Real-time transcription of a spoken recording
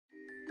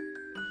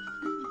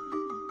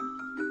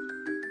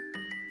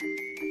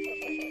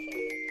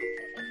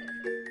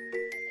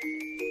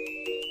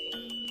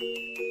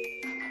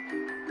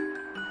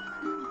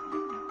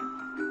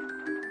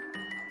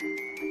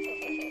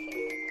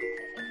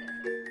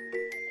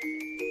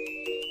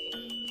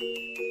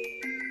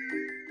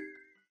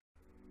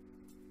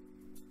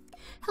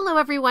Hello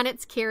everyone,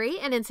 it's Carrie,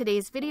 and in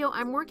today's video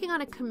I'm working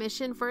on a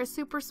commission for a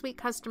super sweet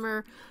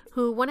customer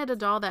who wanted a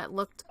doll that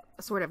looked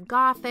sort of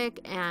gothic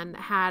and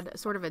had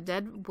sort of a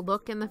dead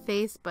look in the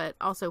face but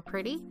also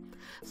pretty.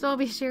 So I'll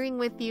be sharing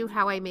with you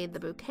how I made the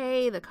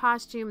bouquet, the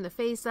costume, the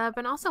face up,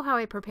 and also how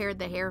I prepared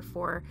the hair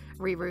for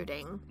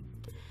rerooting.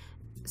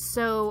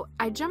 So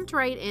I jumped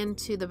right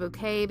into the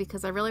bouquet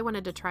because I really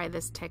wanted to try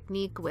this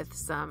technique with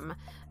some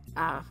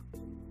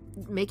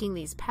making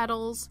these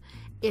petals.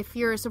 If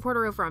you're a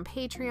supporter over on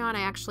Patreon,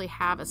 I actually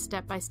have a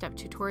step-by-step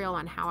tutorial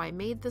on how I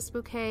made this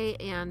bouquet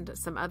and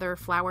some other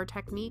flower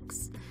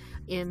techniques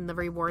in the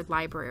reward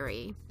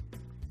library.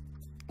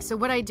 So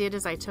what I did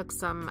is I took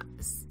some,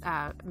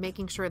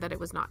 making sure that it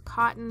was not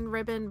cotton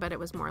ribbon, but it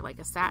was more like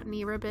a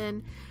satiny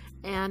ribbon,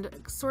 and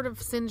sort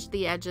of singed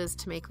the edges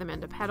to make them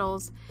into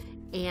petals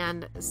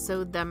and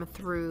sewed them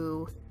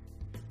through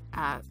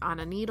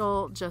on a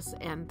needle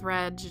and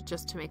thread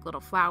just to make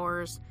little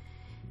flowers,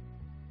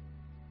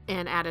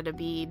 and added a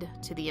bead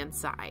to the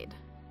inside.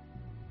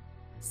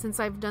 Since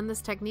I've done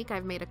this technique,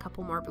 I've made a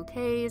couple more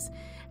bouquets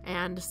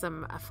and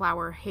some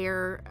flower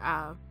hair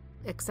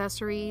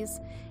accessories,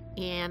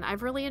 and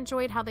I've really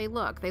enjoyed how they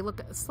look. They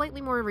look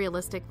slightly more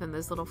realistic than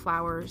those little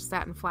flowers,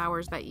 satin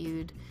flowers that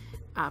you'd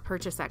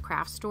purchase at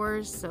craft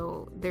stores,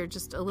 so they're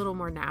just a little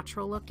more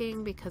natural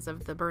looking because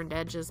of the burned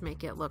edges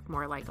make it look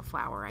more like a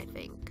flower, I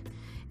think.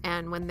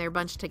 And when they're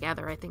bunched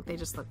together, I think they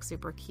just look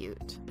super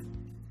cute.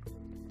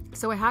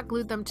 So I hot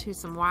glued them to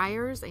some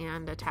wires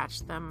and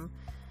attached them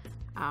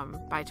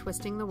by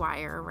twisting the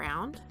wire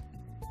around.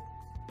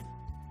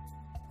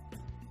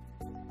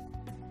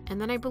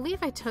 And then I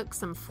believe I took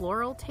some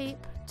floral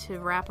tape to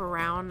wrap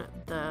around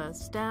the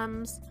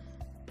stems.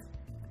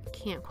 I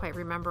can't quite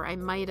remember. I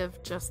might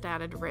have just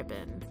added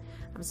ribbon.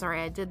 I'm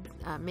sorry, I did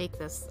make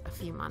this a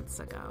few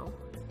months ago.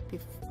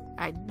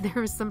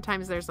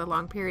 Sometimes there's a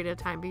long period of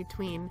time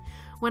between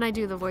when I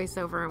do the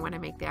voiceover and when I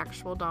make the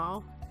actual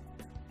doll.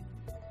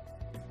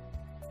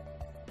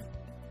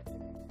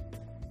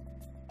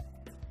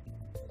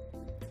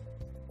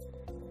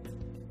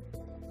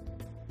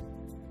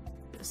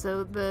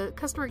 So the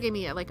customer gave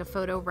me like a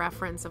photo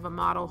reference of a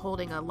model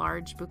holding a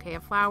large bouquet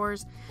of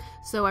flowers.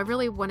 So I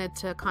really wanted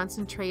to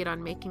concentrate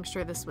on making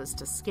sure this was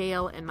to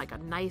scale and like a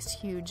nice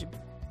huge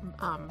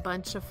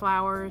bunch of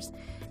flowers,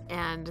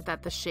 and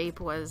that the shape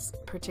was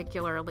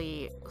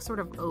particularly sort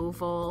of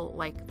oval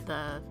like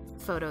the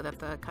photo that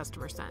the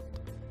customer sent.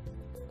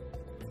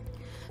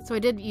 So I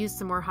did use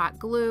some more hot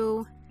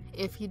glue.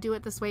 If you do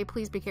it this way,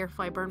 please be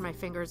careful. I burn my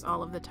fingers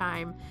all of the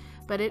time.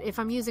 But if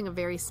I'm using a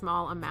very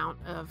small amount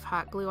of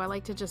hot glue, I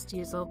like to just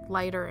use a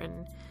lighter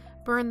and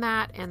burn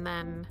that and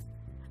then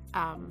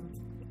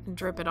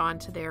drip it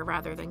onto there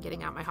rather than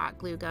getting out my hot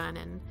glue gun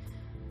and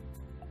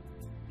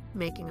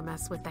making a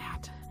mess with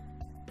that.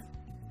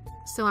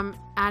 So I'm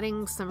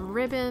adding some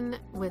ribbon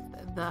with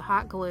the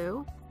hot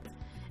glue.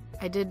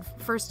 I did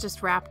first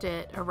just wrapped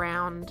it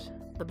around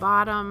the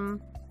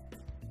bottom,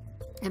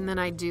 and then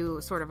I do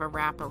sort of a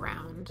wrap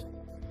around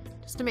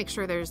just to make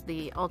sure there's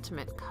the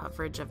ultimate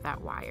coverage of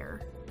that wire.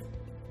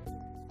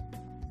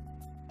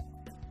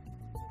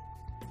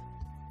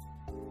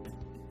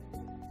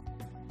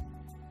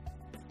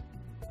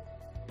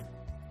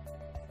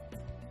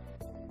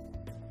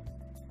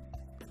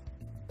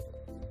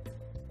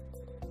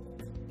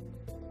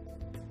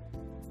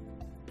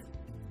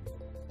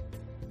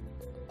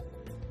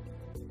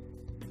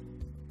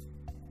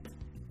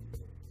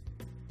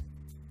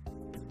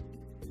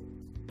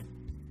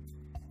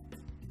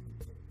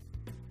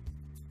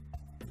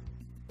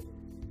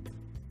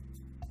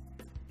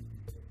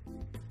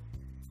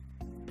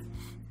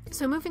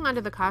 So moving on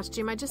to the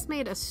costume, I just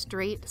made a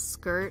straight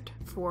skirt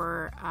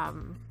for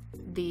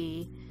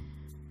the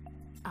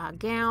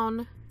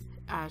gown.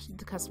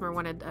 The customer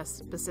wanted a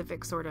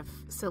specific sort of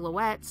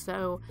silhouette,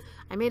 so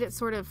I made it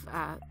sort of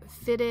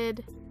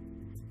fitted.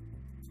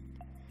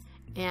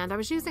 And I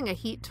was using a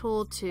heat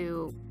tool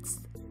to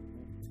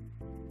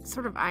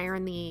sort of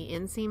iron the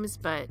inseams,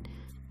 but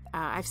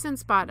I've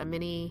since bought a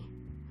mini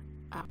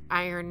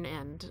iron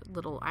and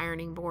little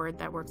ironing board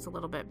that works a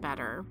little bit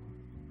better.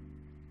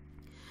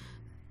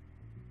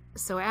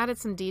 So I added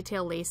some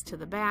detail lace to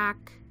the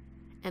back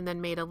and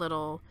then made a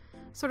little,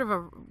 sort of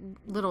a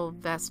little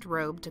vest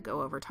robe to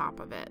go over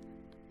top of it.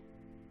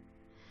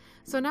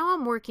 So now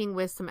I'm working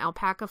with some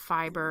alpaca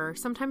fiber.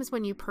 Sometimes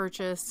when you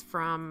purchase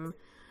from,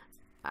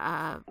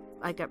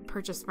 like a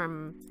purchase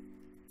from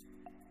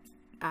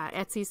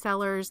Etsy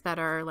sellers that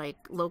are like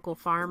local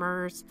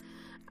farmers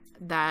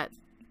that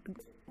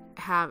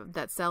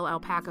sell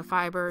alpaca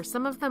fiber.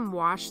 Some of them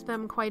wash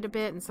them quite a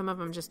bit, and some of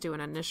them just do an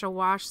initial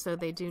wash, so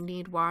they do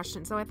need washed.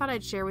 And so I thought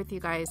I'd share with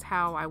you guys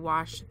how I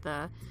wash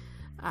the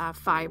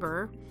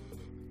fiber.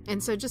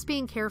 And so just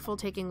being careful,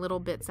 taking little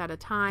bits at a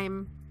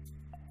time.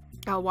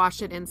 I'll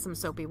wash it in some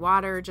soapy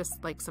water,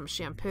 just like some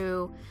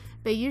shampoo.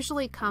 They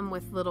usually come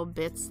with little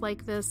bits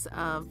like this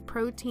of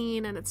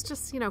protein, and it's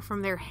just, you know,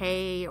 from their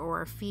hay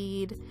or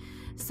feed.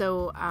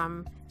 So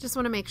just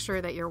want to make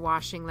sure that you're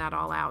washing that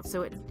all out.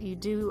 So you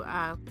do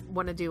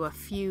want to do a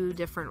few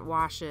different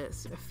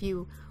washes, a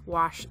few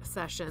wash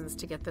sessions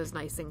to get those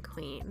nice and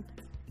clean.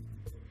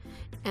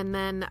 And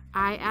then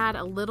I add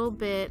a little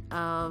bit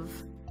of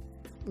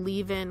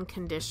leave-in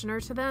conditioner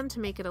to them to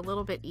make it a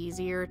little bit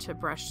easier to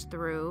brush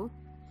through.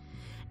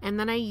 And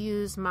then I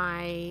use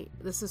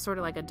this is sort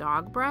of like a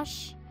dog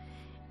brush,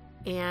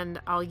 and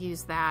I'll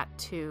use that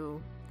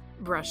to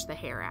brush the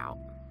hair out.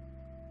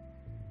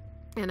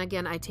 And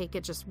again, I take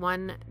it just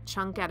one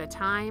chunk at a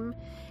time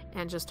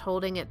and just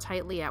holding it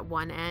tightly at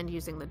one end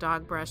using the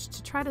dog brush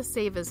to try to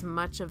save as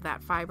much of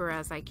that fiber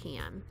as I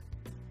can.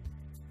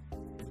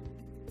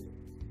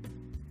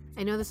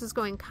 I know this is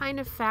going kind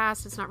of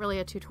fast. It's not really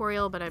a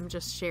tutorial, but I'm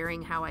just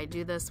sharing how I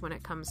do this when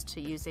it comes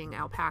to using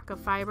alpaca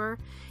fiber.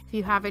 If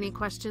you have any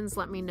questions,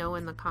 let me know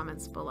in the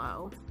comments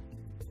below.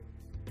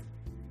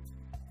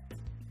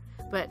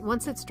 But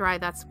once it's dry,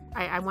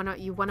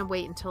 you want to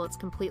wait until it's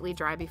completely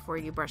dry before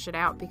you brush it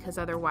out, because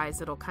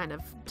otherwise it'll kind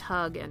of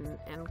tug and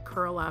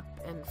curl up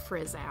and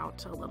frizz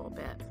out a little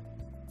bit.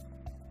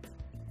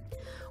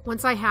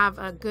 Once I have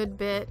a good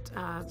bit,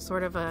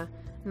 sort of a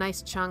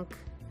nice chunk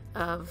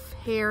of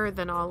hair,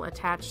 then I'll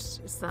attach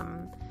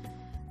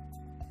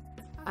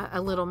a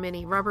little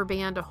mini rubber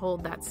band to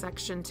hold that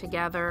section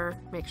together,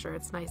 make sure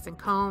it's nice and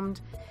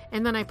combed,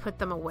 and then I put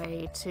them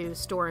away to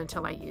store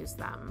until I use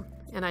them.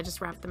 And I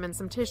just wrap them in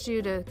some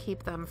tissue to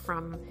keep them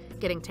from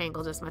getting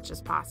tangled as much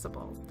as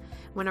possible.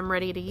 When I'm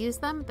ready to use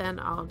them, then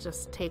I'll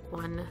just take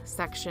one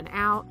section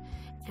out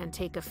and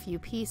take a few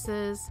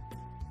pieces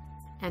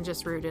and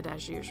just root it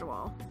as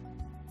usual.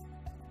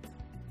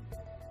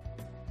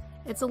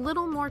 It's a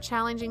little more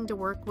challenging to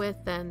work with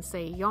than,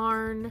 say,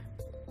 yarn,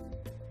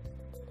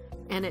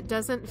 and it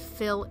doesn't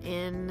fill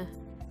in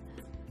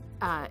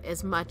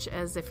as much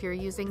as if you're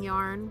using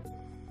yarn,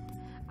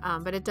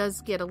 but it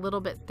does get a little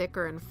bit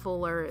thicker and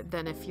fuller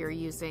than if you're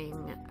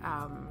using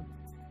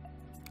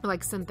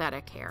like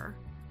synthetic hair.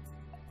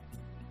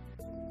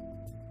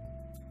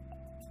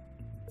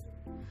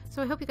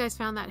 So I hope you guys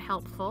found that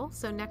helpful.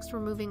 So next we're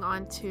moving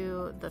on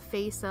to the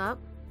face up.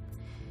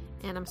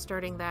 And I'm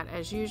starting that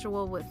as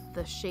usual with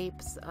the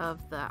shapes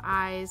of the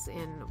eyes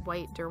in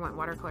white Derwent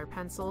watercolor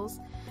pencils.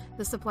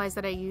 The supplies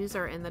that I use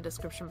are in the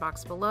description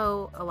box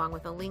below, along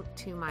with a link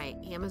to my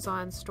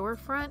Amazon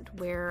storefront,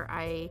 where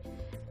I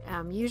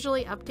am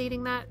usually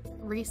updating that.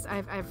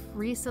 I've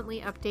recently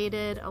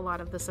updated a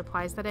lot of the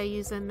supplies that I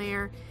use in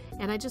there,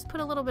 and I just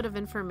put a little bit of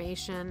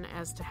information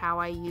as to how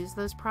I use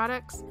those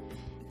products.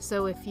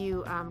 So if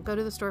you go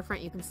to the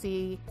storefront, you can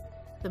see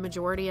the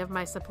majority of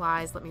my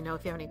supplies. Let me know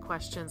if you have any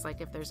questions,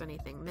 like if there's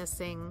anything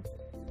missing.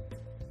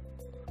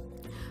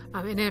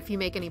 And if you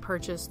make any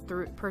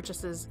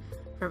purchases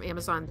from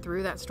Amazon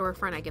through that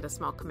storefront, I get a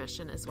small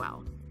commission as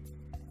well.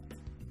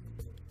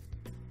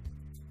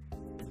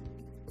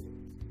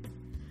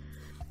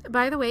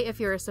 By the way, if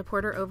you're a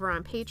supporter over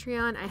on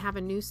Patreon, I have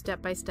a new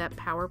step-by-step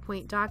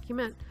PowerPoint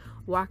document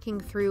walking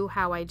through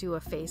how I do a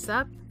face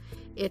up.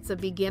 It's a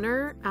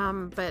beginner,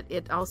 but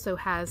it also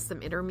has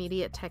some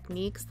intermediate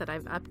techniques that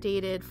I've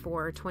updated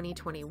for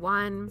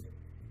 2021.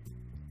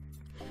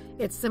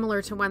 It's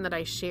similar to one that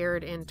I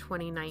shared in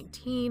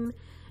 2019.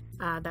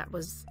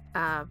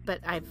 But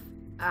I've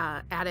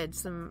added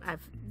some,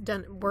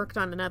 worked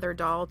on another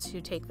doll to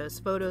take those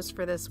photos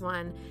for this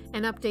one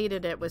and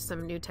updated it with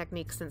some new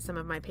techniques, since some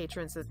of my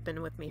patrons have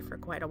been with me for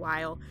quite a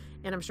while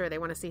and I'm sure they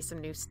want to see some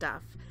new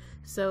stuff.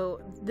 So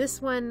this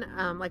one,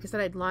 like I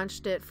said, I'd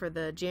launched it for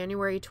the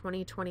January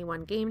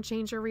 2021 Game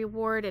Changer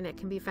reward, and it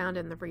can be found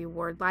in the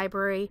reward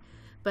library,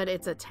 but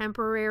it's a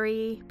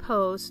temporary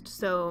post,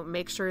 so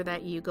make sure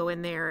that you go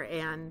in there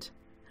and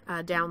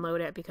download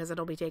it, because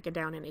it'll be taken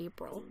down in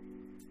April.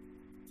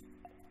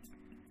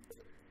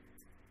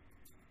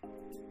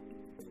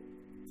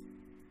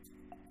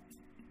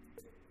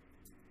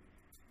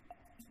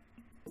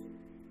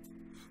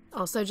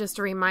 Also, just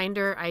a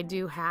reminder, I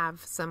do have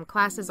some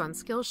classes on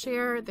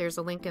Skillshare. There's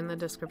a link in the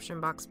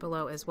description box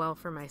below as well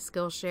for my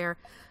Skillshare.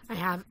 I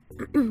have,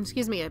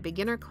 excuse me, a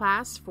beginner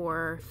class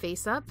for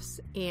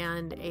face-ups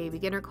and a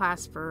beginner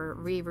class for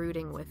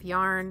rerooting with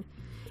yarn.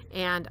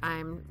 And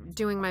I'm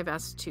doing my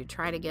best to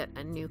try to get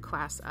a new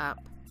class up.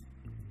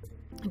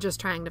 Just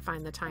trying to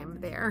find the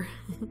time there.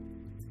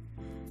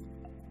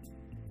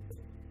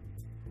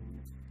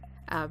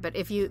 But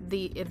if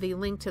the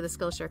link to the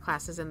Skillshare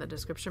class is in the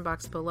description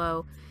box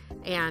below,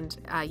 and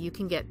you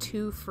can get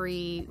 2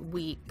 free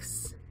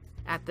weeks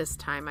at this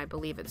time. I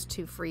believe it's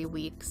 2 free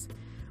weeks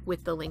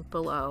with the link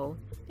below.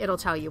 It'll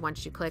tell you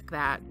once you click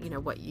that, you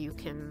know,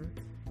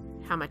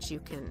 how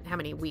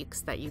many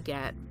weeks that you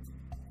get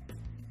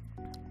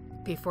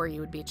before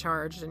you would be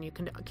charged, and you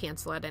can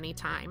cancel at any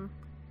time.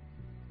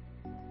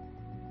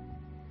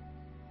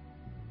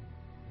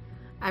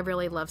 I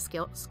really love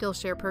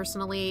Skillshare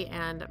personally,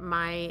 and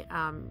my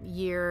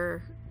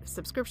year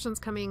subscription's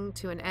coming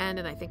to an end,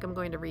 and I think I'm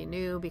going to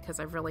renew because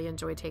I've really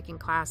enjoyed taking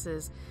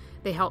classes.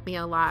 They help me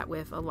a lot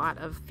with a lot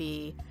of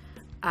the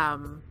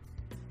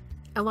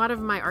a lot of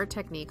my art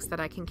techniques that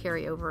I can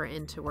carry over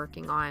into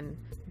working on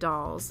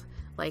dolls,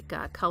 like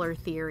color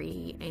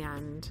theory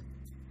and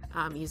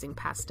using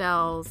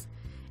pastels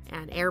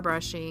and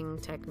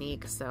airbrushing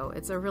techniques. So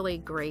it's a really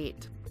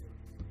great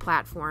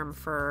platform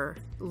for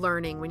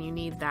learning when you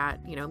need that,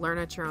 you know, learn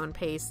at your own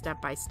pace, step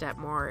by step,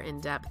 more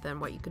in depth than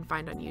what you can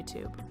find on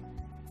YouTube.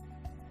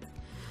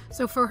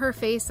 So for her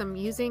face, I'm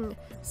using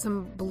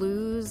some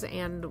blues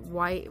and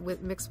white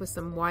mixed with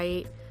some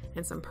white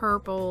and some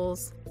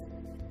purples,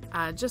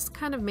 just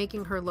kind of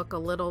making her look a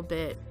little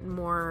bit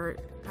more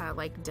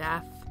like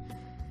death,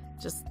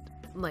 just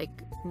like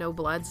no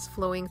blood's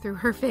flowing through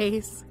her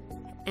face,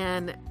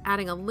 and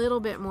adding a little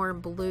bit more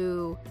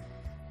blue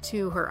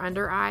to her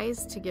under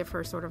eyes to give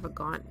her sort of a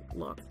gaunt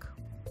look,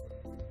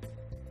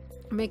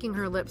 making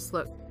her lips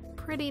look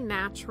pretty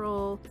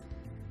natural.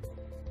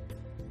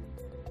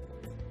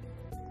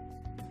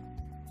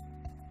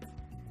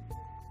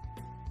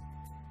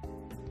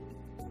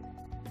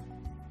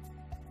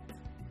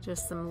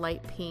 Just some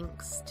light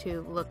pinks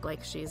to look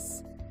like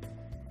she's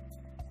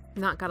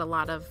not got a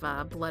lot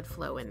of blood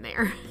flow in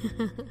there.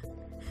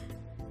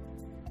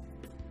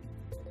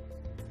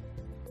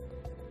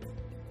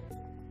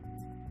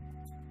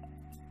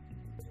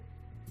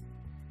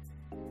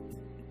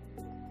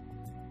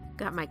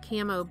 Got my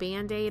camo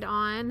band-aid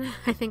on.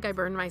 I think I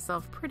burned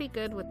myself pretty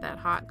good with that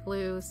hot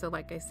glue, so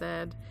like I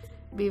said,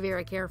 be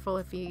very careful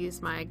if you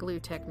use my glue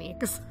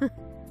techniques.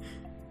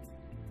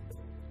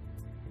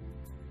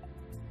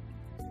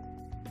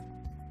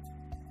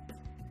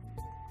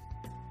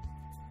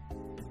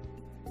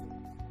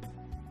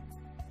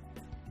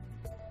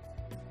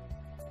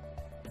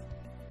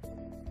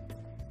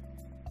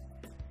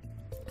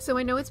 So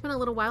I know it's been a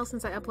little while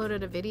since I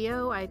uploaded a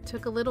video. I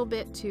took a little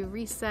bit to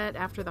reset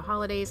after the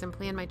holidays and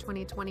plan my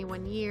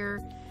 2021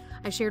 year.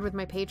 I shared with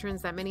my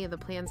patrons that many of the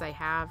plans I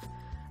have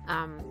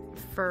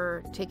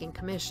for taking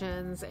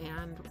commissions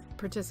and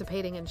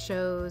participating in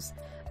shows,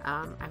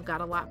 I've got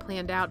a lot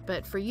planned out,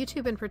 but for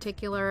YouTube in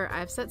particular,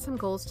 I've set some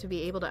goals to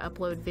be able to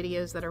upload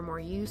videos that are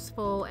more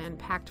useful and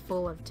packed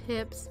full of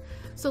tips.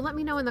 So let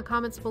me know in the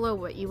comments below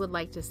what you would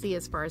like to see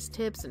as far as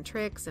tips and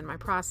tricks and my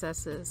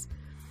processes.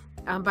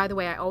 By the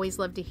way, I always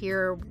love to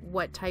hear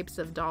what types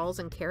of dolls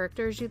and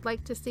characters you'd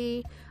like to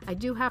see. I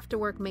do have to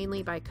work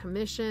mainly by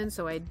commission,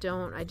 so I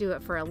do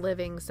it for a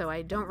living, so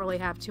I don't really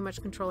have too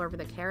much control over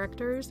the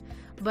characters.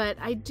 But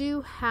I do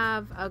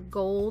have a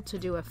goal to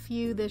do a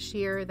few this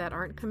year that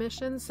aren't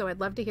commissioned, so I'd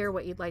love to hear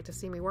what you'd like to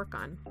see me work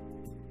on.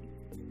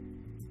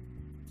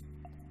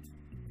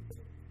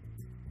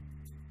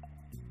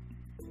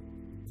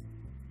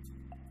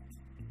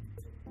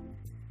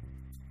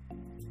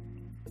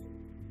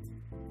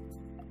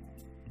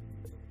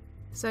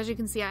 So as you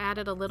can see, I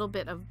added a little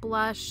bit of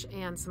blush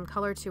and some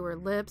color to her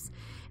lips,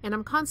 and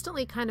I'm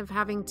constantly kind of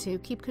having to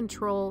keep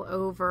control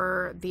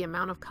over the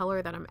amount of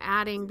color that I'm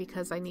adding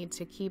because I need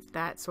to keep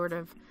that sort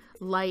of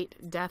light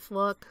death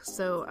look.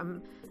 So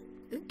I'm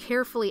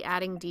carefully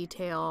adding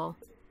detail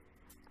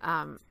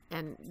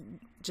and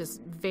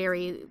just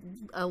very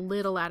a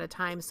little at a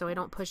time so I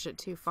don't push it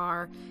too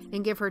far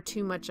and give her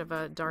too much of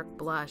a dark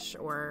blush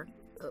or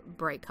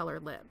bright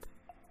colored lip.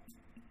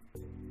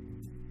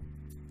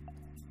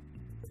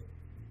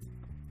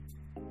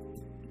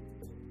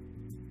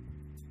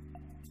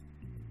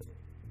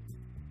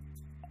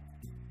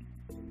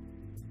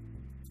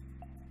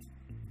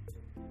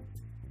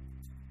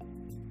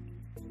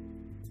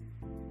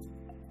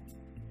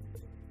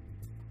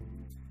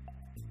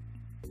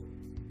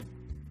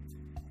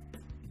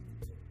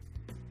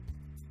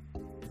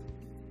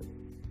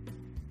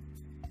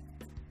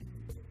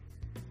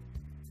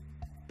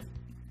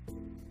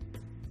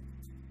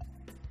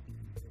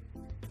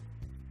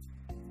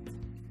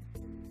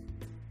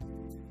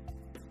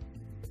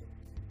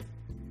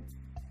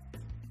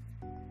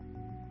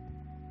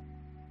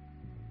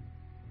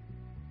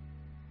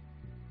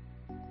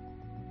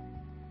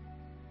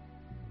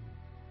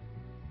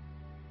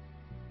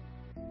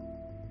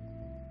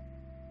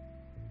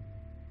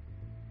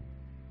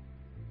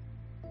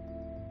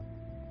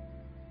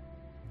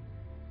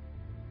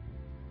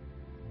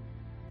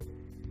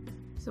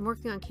 So I'm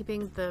working on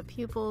keeping the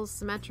pupils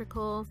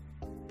symmetrical,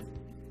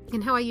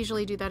 and how I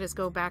usually do that is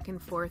go back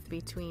and forth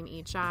between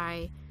each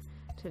eye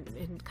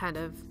and kind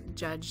of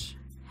judge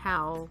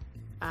how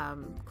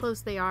close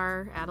they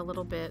are, add a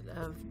little bit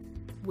of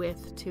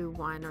width to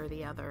one or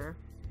the other.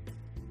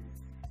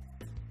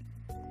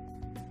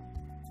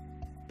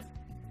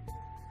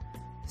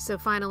 So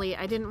finally,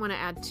 I didn't want to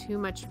add too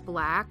much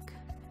black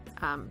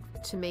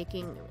to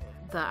making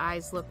the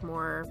eyes look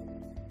more,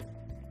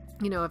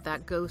 you know, of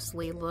that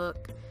ghostly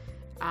look.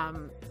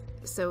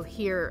 So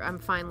here I'm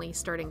finally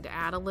starting to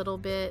add a little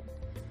bit.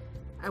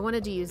 I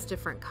wanted to use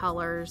different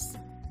colors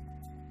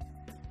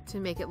to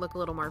make it look a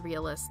little more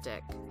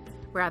realistic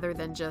rather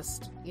than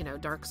just, you know,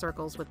 dark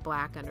circles with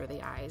black under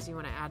the eyes. You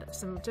want to add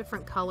some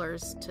different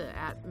colors to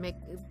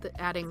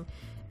adding,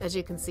 as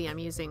you can see, I'm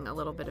using a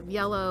little bit of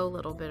yellow, a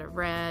little bit of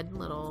red, a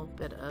little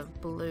bit of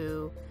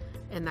blue,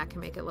 and that can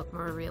make it look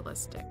more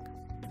realistic.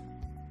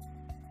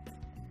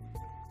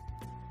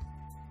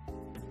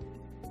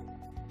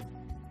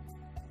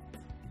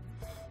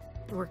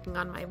 working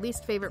on my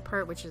least favorite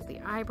part, which is the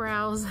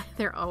eyebrows.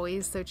 They're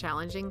always so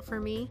challenging for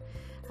me,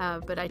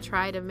 but I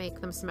try to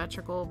make them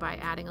symmetrical by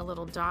adding a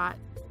little dot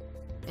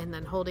and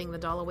then holding the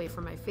doll away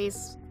from my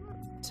face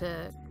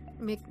to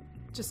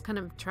just kind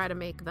of try to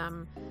make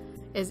them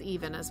as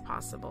even as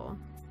possible.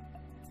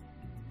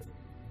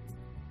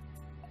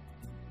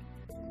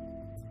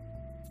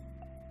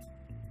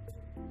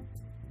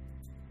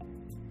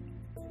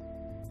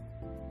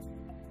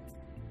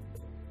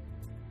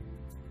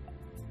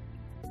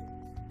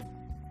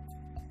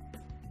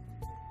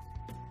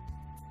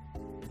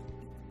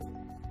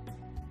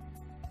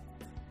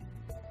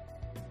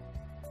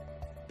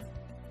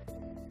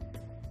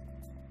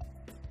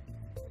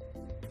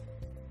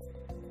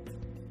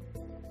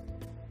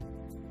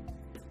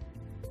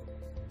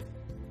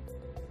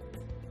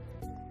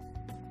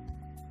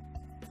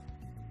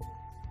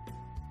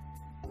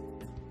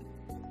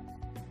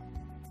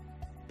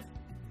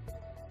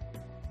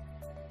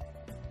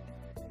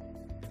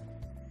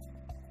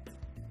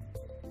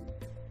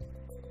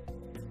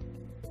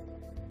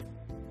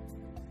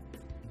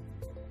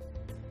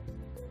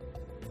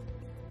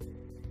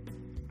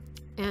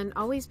 And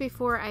always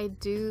before I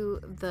do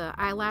the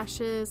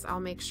eyelashes, I'll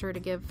make sure to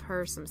give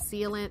her some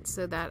sealant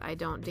so that I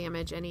don't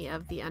damage any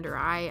of the under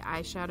eye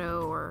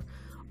eyeshadow or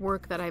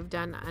work that I've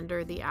done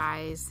under the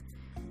eyes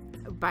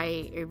by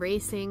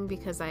erasing,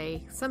 because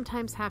I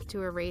sometimes have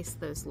to erase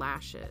those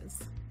lashes.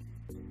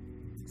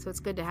 So it's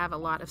good to have a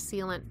lot of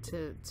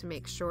sealant to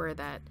make sure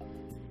that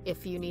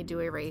if you need to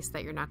erase,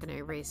 that you're not going to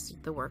erase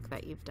the work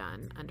that you've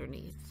done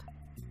underneath.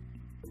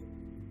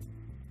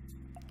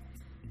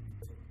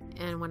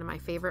 And one of my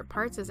favorite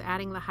parts is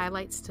adding the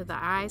highlights to the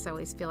eyes. I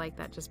always feel like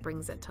that just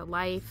brings it to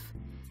life.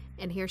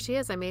 And here she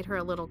is. I made her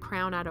a little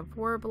crown out of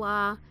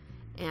Worbla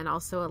and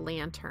also a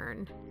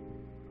lantern.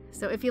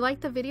 So if you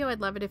liked the video, I'd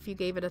love it if you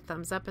gave it a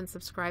thumbs up and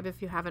subscribe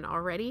if you haven't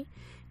already.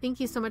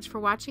 Thank you so much for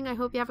watching. I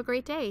hope you have a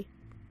great day.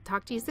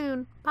 Talk to you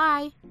soon.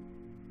 Bye.